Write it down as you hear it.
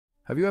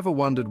Have you ever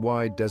wondered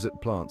why desert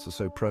plants are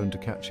so prone to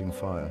catching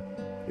fire?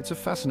 It's a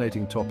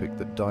fascinating topic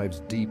that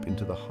dives deep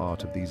into the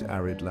heart of these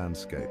arid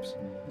landscapes.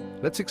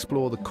 Let's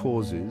explore the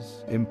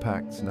causes,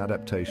 impacts, and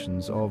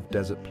adaptations of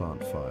desert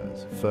plant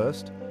fires.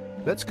 First,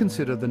 let's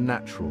consider the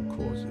natural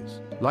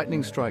causes.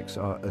 Lightning strikes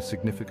are a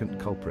significant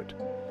culprit.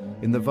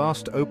 In the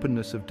vast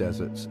openness of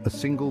deserts, a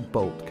single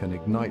bolt can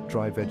ignite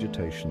dry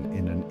vegetation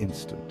in an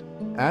instant.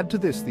 Add to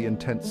this the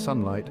intense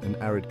sunlight and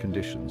arid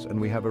conditions, and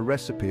we have a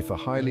recipe for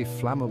highly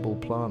flammable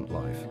plant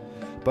life.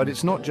 But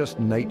it's not just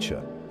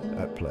nature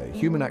at play.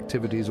 Human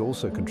activities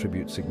also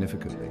contribute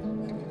significantly.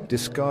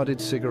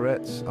 Discarded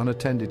cigarettes,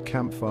 unattended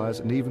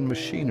campfires, and even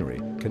machinery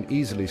can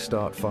easily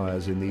start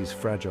fires in these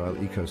fragile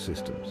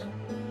ecosystems.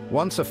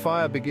 Once a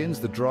fire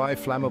begins, the dry,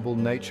 flammable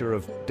nature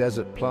of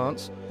desert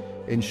plants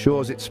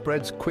ensures it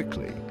spreads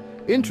quickly.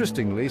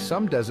 Interestingly,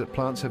 some desert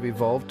plants have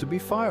evolved to be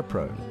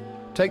fire-prone.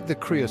 Take the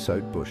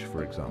creosote bush,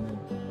 for example.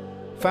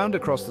 Found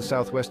across the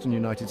southwestern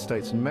United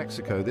States and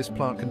Mexico, this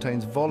plant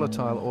contains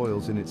volatile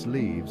oils in its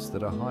leaves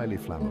that are highly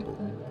flammable.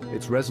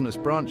 Its resinous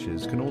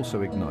branches can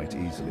also ignite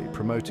easily,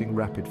 promoting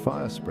rapid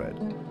fire spread.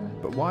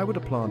 But why would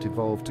a plant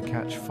evolve to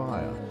catch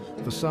fire?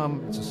 For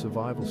some, it's a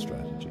survival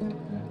strategy.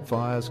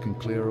 Fires can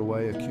clear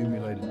away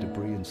accumulated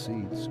debris and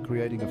seeds,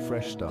 creating a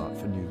fresh start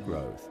for new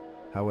growth.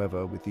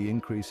 However, with the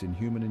increase in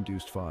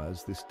human-induced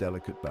fires, this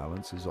delicate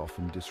balance is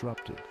often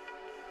disrupted.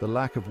 The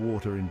lack of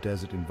water in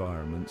desert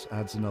environments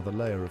adds another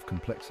layer of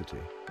complexity.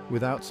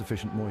 Without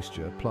sufficient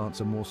moisture, plants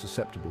are more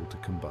susceptible to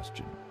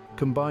combustion.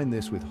 Combine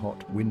this with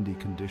hot, windy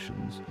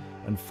conditions,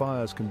 and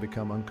fires can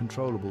become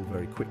uncontrollable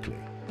very quickly.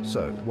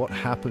 So, what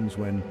happens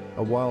when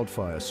a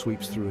wildfire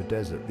sweeps through a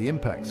desert? The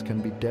impacts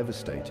can be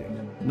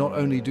devastating. Not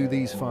only do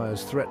these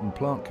fires threaten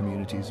plant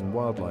communities and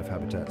wildlife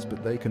habitats,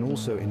 but they can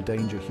also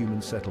endanger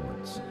human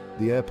settlements.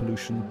 The air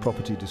pollution,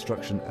 property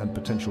destruction, and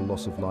potential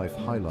loss of life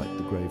highlight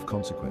the grave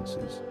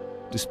consequences.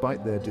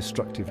 Despite their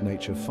destructive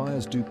nature,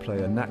 fires do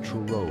play a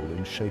natural role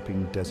in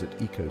shaping desert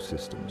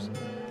ecosystems.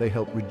 They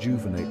help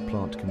rejuvenate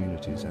plant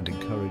communities and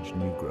encourage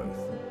new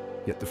growth.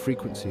 Yet the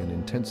frequency and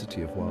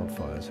intensity of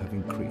wildfires have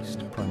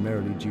increased,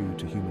 primarily due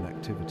to human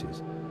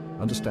activities.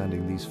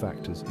 Understanding these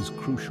factors is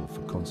crucial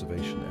for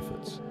conservation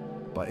efforts.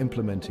 By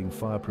implementing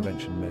fire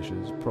prevention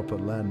measures, proper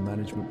land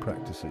management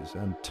practices,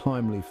 and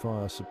timely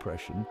fire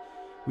suppression,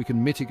 we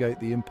can mitigate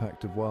the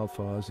impact of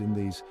wildfires in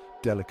these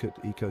delicate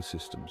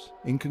ecosystems.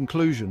 In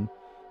conclusion,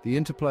 the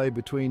interplay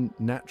between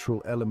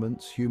natural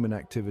elements, human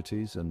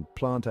activities, and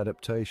plant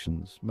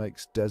adaptations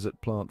makes desert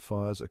plant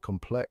fires a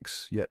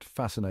complex yet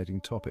fascinating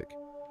topic.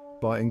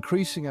 By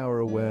increasing our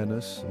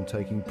awareness and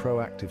taking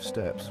proactive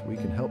steps, we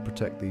can help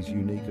protect these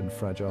unique and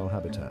fragile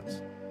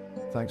habitats.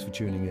 Thanks for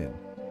tuning in.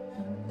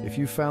 If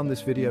you found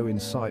this video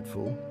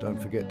insightful, don't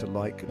forget to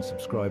like and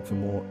subscribe for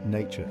more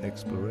nature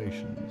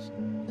explorations.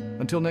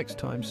 Until next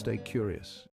time, stay curious.